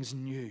things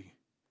new.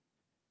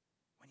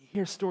 When you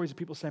hear stories of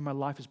people saying, my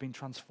life has been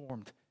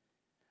transformed,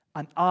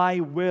 and I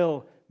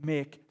will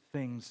make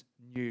things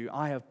new.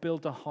 I have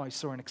built a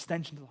house or an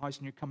extension to the house,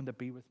 and you're coming to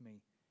be with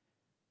me.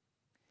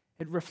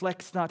 It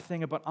reflects that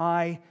thing about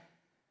I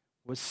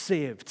was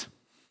saved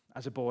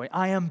as a boy.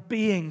 I am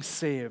being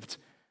saved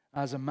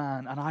as a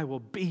man, and I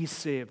will be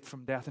saved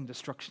from death and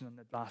destruction on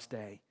the last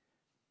day.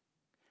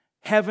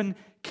 Heaven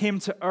came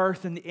to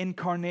earth in the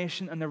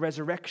incarnation and the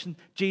resurrection.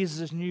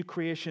 Jesus' new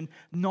creation,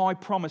 now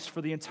promised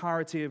for the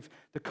entirety of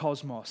the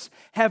cosmos.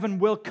 Heaven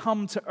will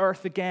come to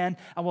earth again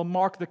and will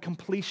mark the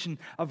completion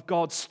of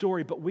God's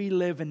story. But we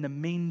live in the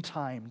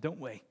meantime, don't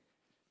we?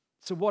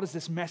 So what has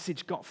this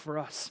message got for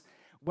us?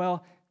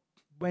 Well,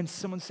 when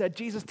someone said,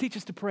 Jesus, teach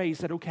us to pray, he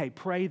said, okay,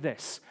 pray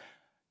this.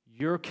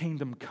 Your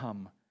kingdom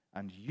come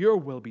and your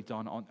will be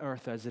done on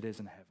earth as it is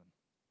in heaven.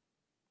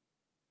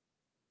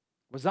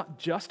 Was that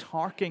just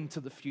harking to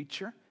the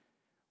future,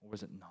 or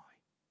was it now?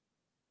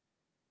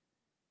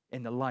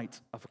 In the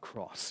light of a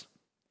cross.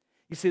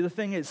 You see, the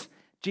thing is,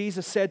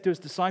 Jesus said to his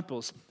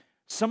disciples,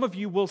 some of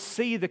you will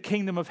see the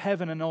kingdom of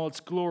heaven in all its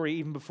glory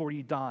even before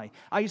you die.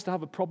 I used to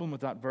have a problem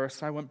with that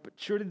verse. I went, but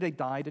surely they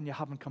died and you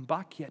haven't come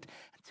back yet.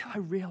 Until I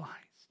realized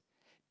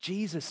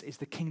Jesus is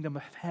the kingdom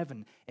of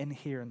heaven in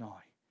here now.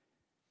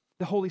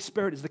 The Holy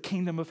Spirit is the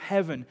kingdom of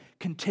heaven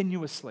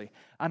continuously.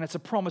 And it's a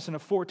promise and a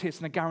foretaste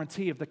and a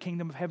guarantee of the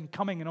kingdom of heaven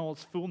coming in all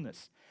its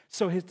fullness.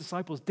 So his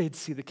disciples did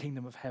see the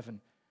kingdom of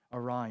heaven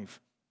arrive.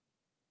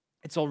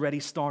 It's already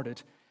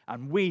started,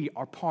 and we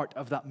are part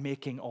of that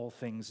making all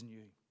things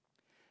new.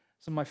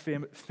 Some of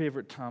my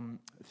favorite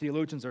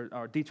theologians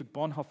are Dietrich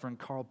Bonhoeffer and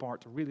Karl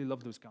Barth. I really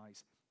love those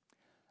guys.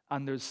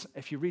 And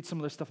if you read some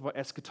of their stuff about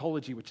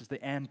eschatology, which is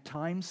the end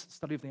times,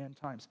 study of the end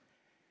times,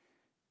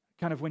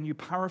 kind of when you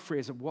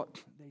paraphrase it,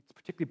 what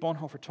particularly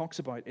Bonhoeffer talks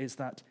about is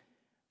that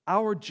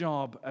Our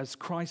job as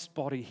Christ's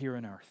body here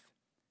on earth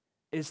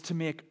is to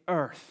make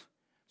earth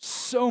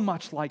so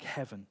much like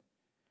heaven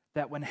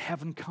that when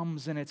heaven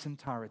comes in its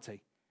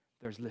entirety,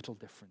 there's little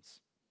difference.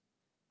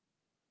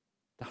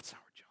 That's our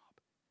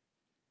job.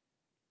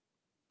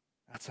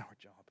 That's our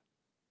job.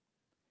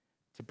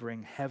 To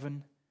bring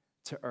heaven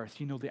to earth.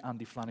 You know the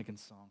Andy Flanagan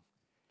song.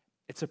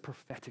 It's a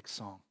prophetic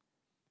song.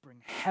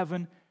 Bring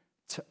heaven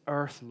to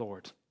earth,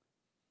 Lord.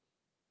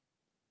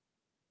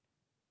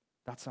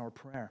 That's our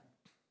prayer.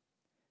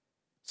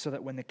 So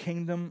that when the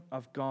kingdom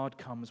of God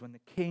comes, when the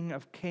King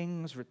of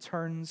Kings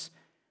returns,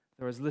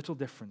 there is little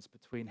difference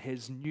between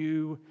his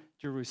new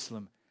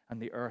Jerusalem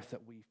and the earth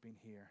that we've been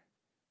here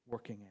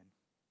working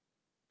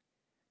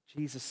in.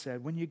 Jesus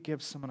said, when you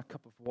give someone a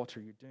cup of water,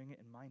 you're doing it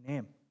in my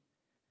name.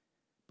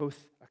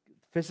 Both a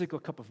physical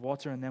cup of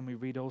water, and then we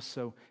read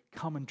also,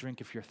 come and drink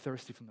if you're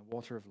thirsty from the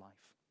water of life.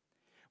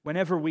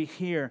 Whenever we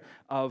hear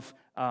of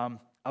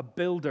a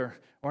builder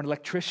or an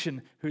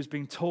electrician who's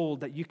been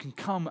told that you can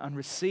come and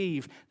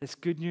receive this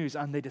good news,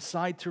 and they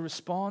decide to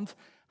respond,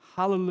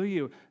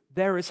 hallelujah,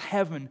 there is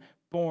heaven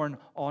born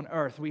on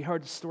earth. We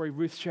heard the story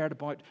Ruth shared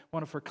about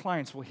one of her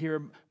clients. We'll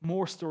hear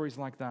more stories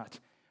like that,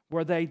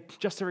 where they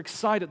just are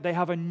excited. They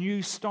have a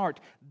new start.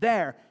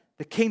 There,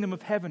 the kingdom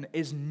of heaven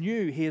is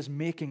new. He is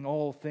making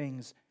all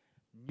things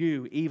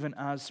new, even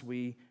as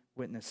we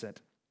witness it.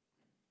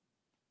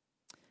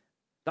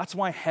 That's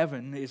why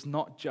heaven is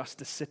not just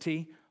a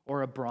city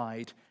or a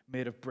bride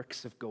made of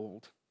bricks of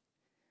gold.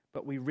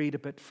 But we read a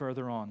bit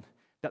further on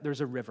that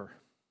there's a river,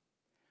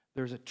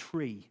 there's a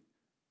tree,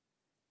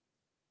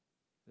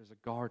 there's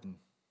a garden.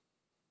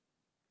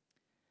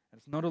 And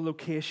it's not a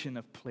location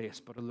of place,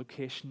 but a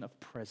location of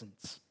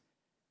presence.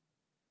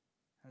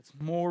 And it's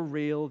more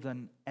real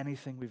than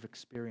anything we've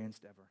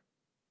experienced ever.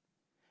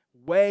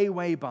 Way,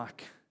 way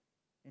back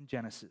in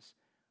Genesis,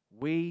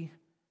 we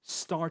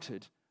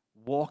started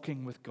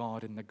walking with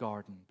God in the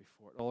garden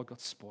before it all got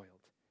spoiled.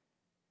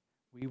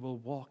 We will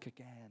walk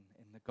again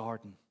in the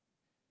garden,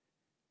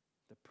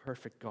 the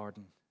perfect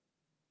garden,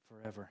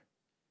 forever,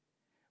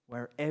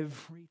 where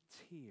every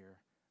tear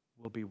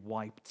will be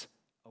wiped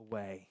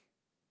away.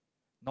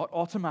 Not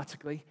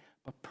automatically,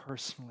 but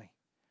personally,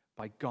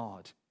 by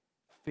God,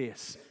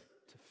 face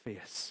to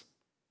face.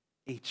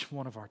 Each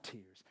one of our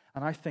tears.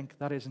 And I think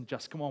that isn't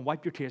just, come on,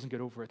 wipe your tears and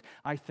get over it.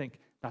 I think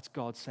that's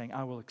God saying,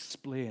 I will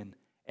explain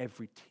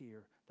every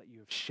tear that you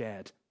have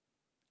shed,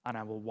 and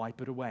I will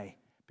wipe it away,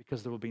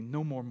 because there will be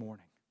no more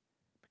mourning,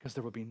 because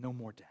there will be no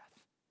more death.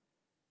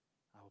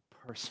 I will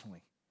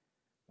personally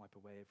wipe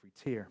away every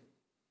tear.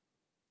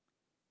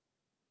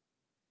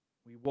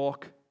 We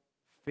walk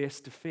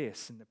face to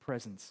face in the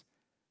presence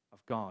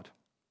of God.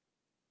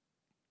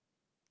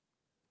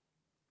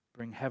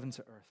 Bring heaven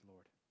to earth,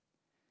 Lord.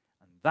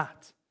 And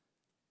that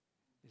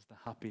is the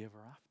happy ever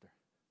after.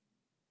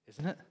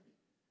 Isn't it?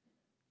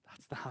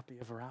 That's the happy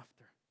ever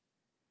after.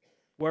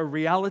 Where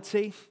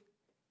reality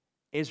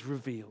is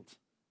revealed.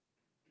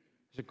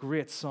 There's a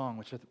great song,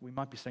 which we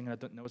might be singing, I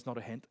don't know, it's not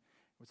a hint,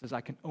 which says, I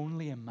can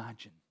only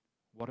imagine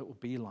what it will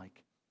be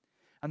like.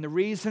 And the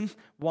reason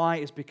why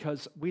is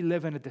because we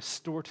live in a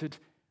distorted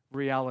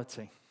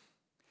reality.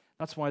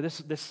 That's why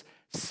this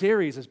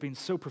series has been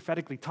so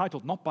prophetically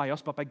titled, not by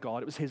us, but by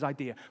God. It was his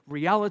idea.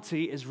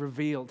 Reality is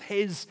revealed.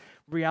 His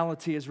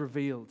reality is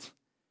revealed.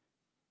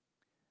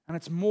 And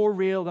it's more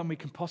real than we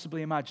can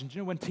possibly imagine. Do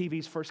you know when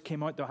TVs first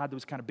came out, they had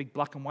those kind of big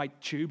black and white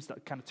tubes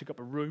that kind of took up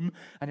a room,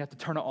 and you had to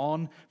turn it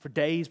on for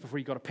days before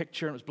you got a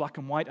picture, and it was black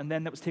and white, and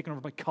then that was taken over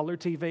by color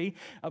TV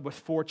with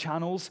 4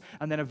 channels,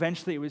 and then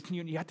eventually it was,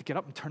 you had to get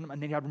up and turn them, and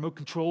then you had remote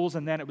controls,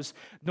 and then it was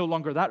no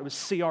longer that, it was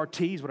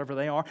CRTs, whatever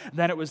they are, and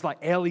then it was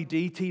like LED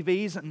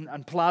TVs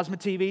and plasma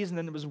TVs, and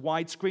then it was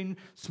widescreen,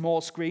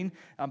 small screen,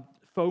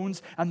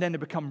 phones, and then they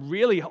become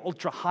really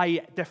ultra-high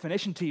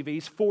definition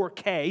TVs,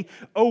 4K,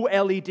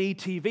 OLED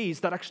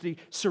TVs that actually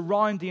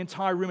surround the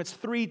entire room. It's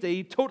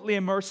 3D, totally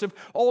immersive,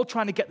 all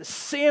trying to get the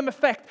same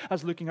effect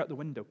as looking out the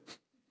window.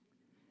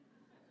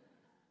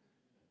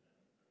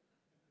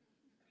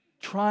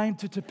 Trying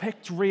to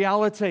depict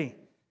reality,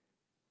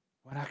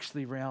 when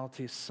actually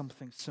reality is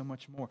something so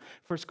much more.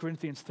 1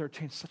 Corinthians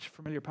 13, such a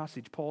familiar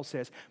passage. Paul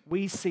says,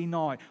 we see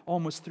now,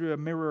 almost through a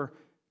mirror,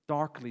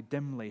 darkly,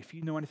 dimly. If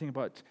you know anything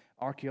about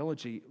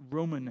archaeology,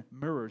 Roman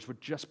mirrors were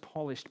just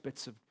polished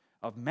bits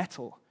of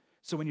metal.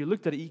 So when you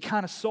looked at it, you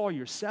kind of saw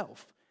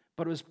yourself,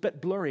 but it was a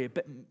bit blurry, a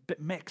bit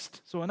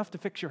mixed. So enough to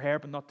fix your hair,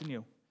 but not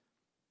to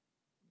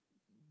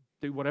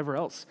do whatever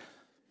else.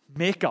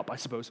 Makeup, I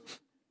suppose.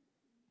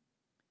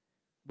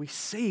 We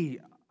see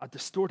a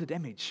distorted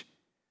image,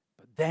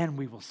 but then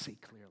we will see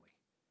clearly.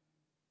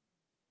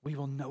 We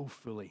will know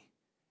fully.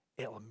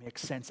 It'll make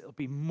sense. It'll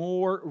be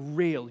more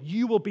real.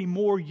 You will be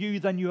more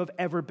you than you have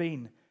ever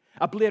been.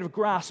 A blade of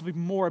grass will be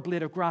more a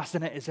blade of grass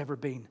than it has ever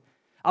been.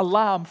 A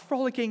lamb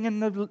frolicking in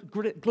the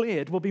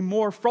glade will be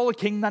more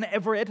frolicking than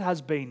ever it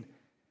has been.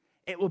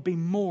 It will be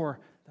more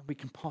than we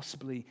can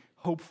possibly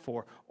hope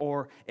for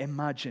or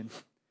imagine.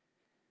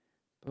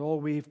 But all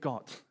we've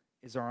got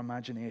is our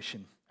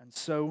imagination. And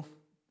so,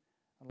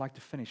 I'd like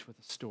to finish with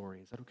a story.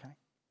 Is that okay?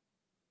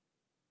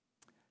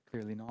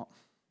 Clearly not.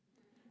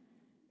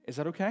 Is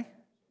that okay?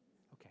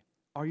 Okay.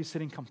 Are you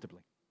sitting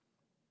comfortably?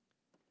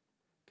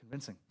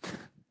 Convincing.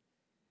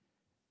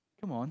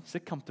 Come on,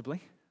 sit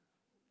comfortably.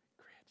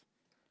 Great.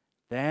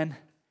 Then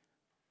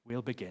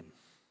we'll begin.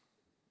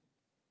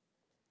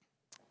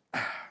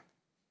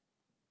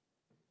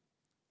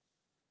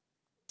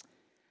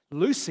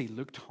 Lucy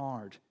looked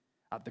hard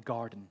at the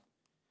garden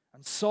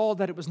and saw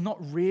that it was not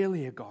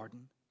really a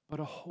garden, but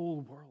a whole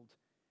world,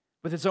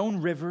 with its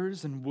own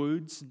rivers and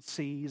woods and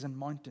seas and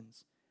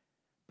mountains.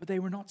 But they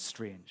were not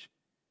strange.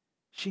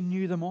 She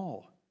knew them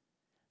all.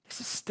 This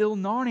is still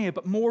Narnia,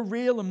 but more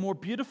real and more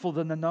beautiful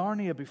than the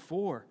Narnia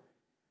before.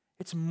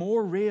 It's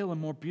more real and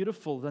more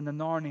beautiful than the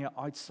Narnia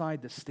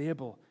outside the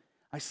stable.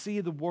 I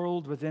see the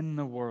world within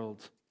the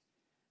world.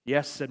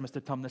 Yes, said Mr.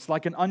 Tumnus,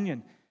 like an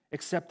onion,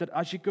 except that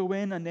as you go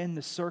in and in,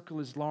 the circle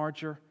is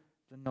larger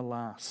than the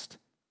last.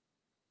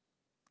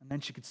 And then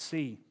she could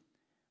see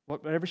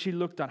whatever she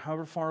looked at,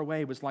 however far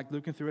away, was like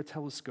looking through a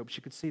telescope.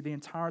 She could see the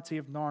entirety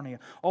of Narnia,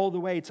 all the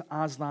way to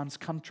Aslan's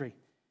country.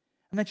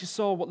 And then she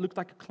saw what looked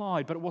like a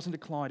cloud, but it wasn't a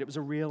cloud, it was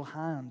a real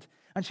hand.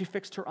 And she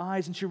fixed her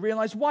eyes and she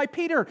realized, why,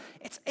 Peter,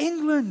 it's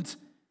England!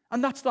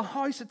 And that's the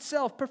house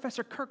itself,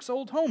 Professor Kirk's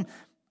old home.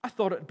 I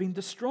thought it had been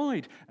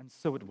destroyed. And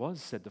so it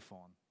was, said the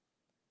fawn.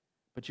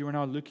 But you are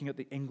now looking at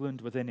the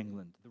England within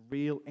England, the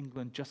real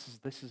England, just as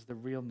this is the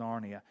real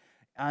Narnia.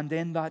 And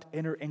in that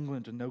inner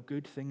England, no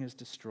good thing is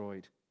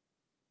destroyed.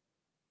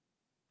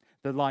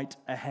 The light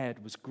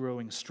ahead was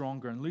growing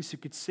stronger, and Lucy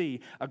could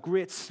see a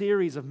great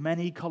series of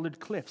many-colored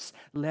cliffs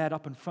led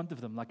up in front of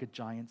them like a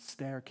giant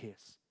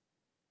staircase.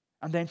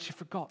 And then she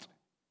forgot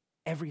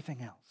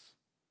everything else,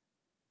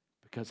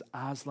 because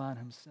Aslan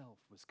himself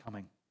was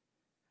coming,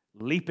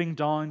 leaping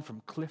down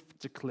from cliff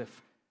to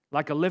cliff,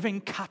 like a living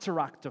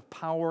cataract of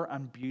power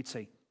and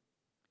beauty.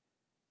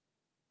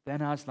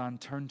 Then Aslan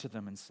turned to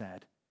them and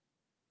said,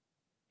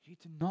 "You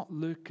do not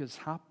look as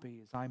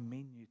happy as I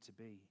mean you to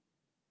be."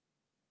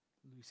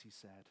 Lucy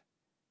said,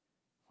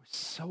 "We're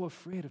so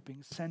afraid of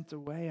being sent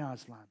away,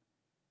 Aslan,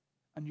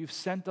 and you've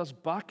sent us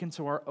back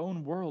into our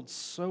own world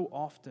so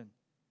often."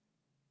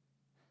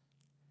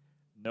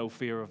 "No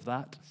fear of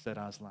that," said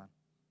Aslan.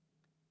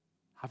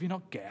 "Have you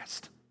not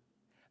guessed?"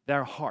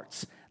 Their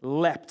hearts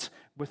leapt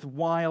with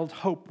wild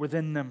hope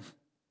within them.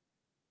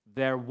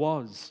 "There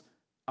was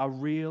a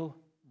real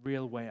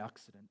railway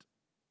accident,"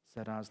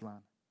 said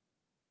Aslan.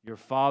 "Your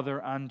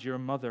father and your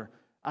mother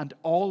and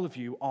all of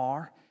you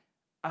are,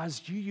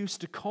 as you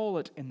used to call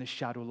it in the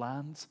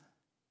Shadowlands,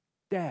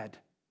 dead.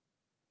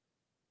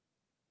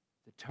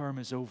 The term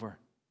is over.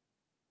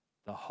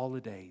 The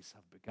holidays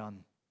have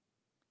begun.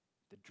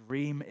 The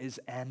dream is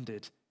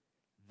ended.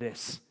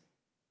 This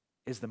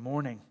is the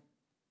morning."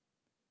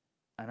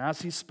 And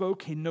as he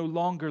spoke, he no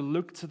longer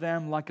looked to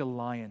them like a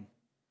lion.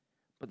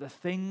 But the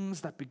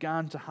things that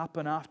began to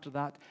happen after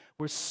that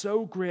were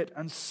so great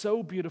and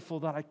so beautiful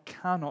that I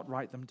cannot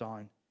write them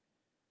down.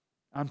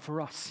 And for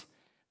us,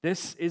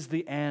 this is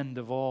the end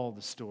of all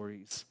the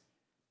stories.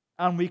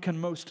 And we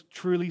can most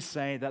truly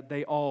say that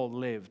they all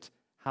lived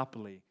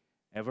happily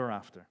ever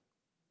after.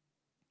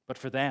 But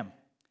for them,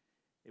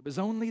 it was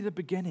only the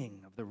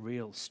beginning of the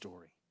real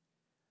story.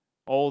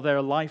 All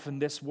their life in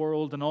this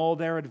world and all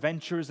their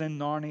adventures in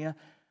Narnia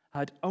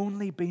had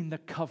only been the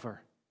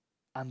cover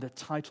and the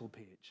title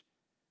page.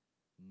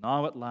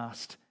 Now at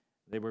last,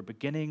 they were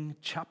beginning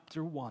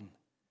chapter 1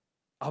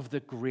 of the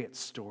great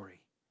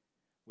story,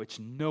 which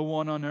no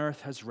one on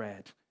earth has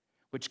read,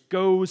 which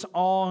goes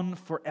on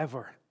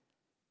forever,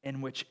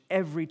 in which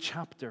every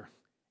chapter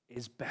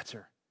is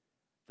better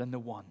than the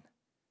one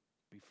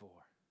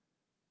before.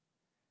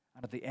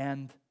 And at the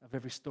end of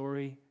every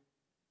story,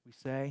 we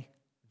say,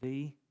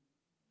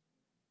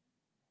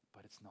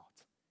 but it's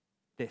not.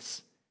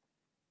 This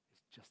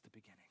is just the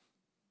beginning.